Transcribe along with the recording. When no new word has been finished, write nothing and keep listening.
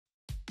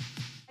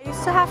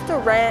used to have to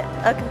rent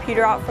a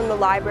computer out from the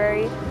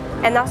library,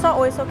 and that's not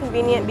always so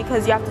convenient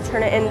because you have to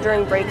turn it in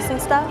during breaks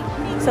and stuff.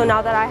 So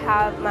now that I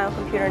have my own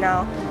computer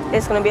now,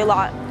 it's going to be a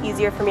lot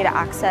easier for me to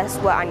access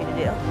what I need to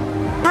do.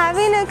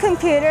 Having a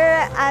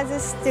computer as a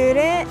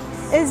student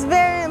is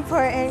very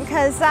important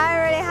because I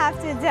already have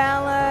to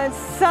download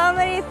so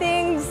many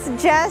things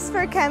just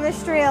for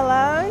chemistry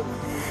alone.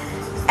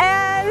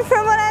 And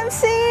from what I'm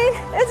seeing,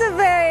 it's a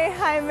very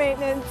high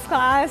maintenance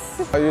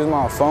class. I use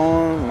my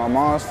phone, my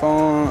mom's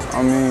phone.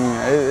 I mean,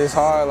 it's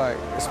hard, like,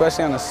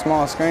 especially on a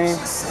small screen.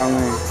 I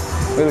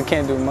mean, really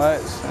can't do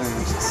much,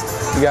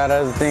 and you got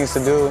other things to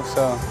do.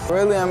 So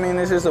really, I mean,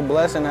 it's just a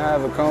blessing to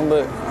have a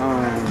Chromebook.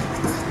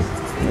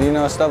 You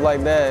know, stuff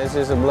like that, it's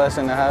just a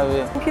blessing to have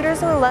it. Computer's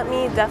gonna let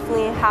me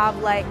definitely have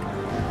like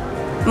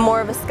more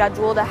of a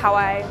schedule to how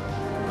I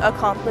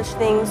accomplish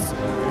things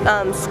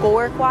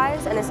schoolwork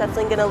wise, and it's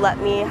definitely gonna let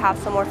me have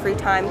some more free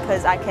time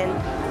because I can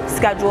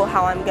schedule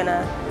how I'm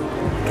gonna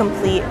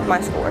complete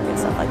my schoolwork and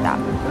stuff like that.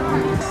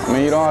 I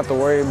mean, you don't have to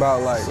worry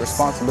about like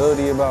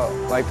responsibility about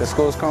like the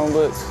school's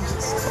Chromebooks.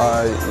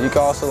 You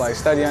can also like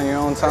study on your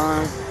own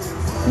time,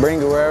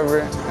 bring it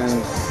wherever,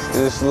 and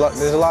there's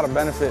a lot of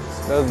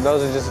benefits.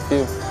 Those are just a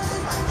few.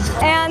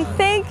 And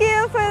thank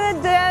you for the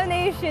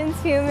donations,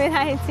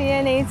 humanit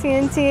and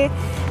AT&T.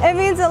 It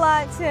means a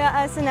lot to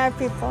us and our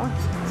people.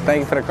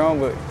 Thank you for the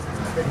Chromebook.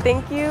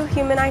 Thank you,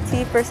 humanit,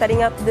 for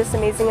setting up this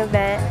amazing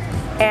event,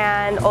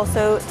 and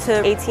also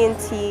to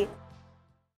AT&T.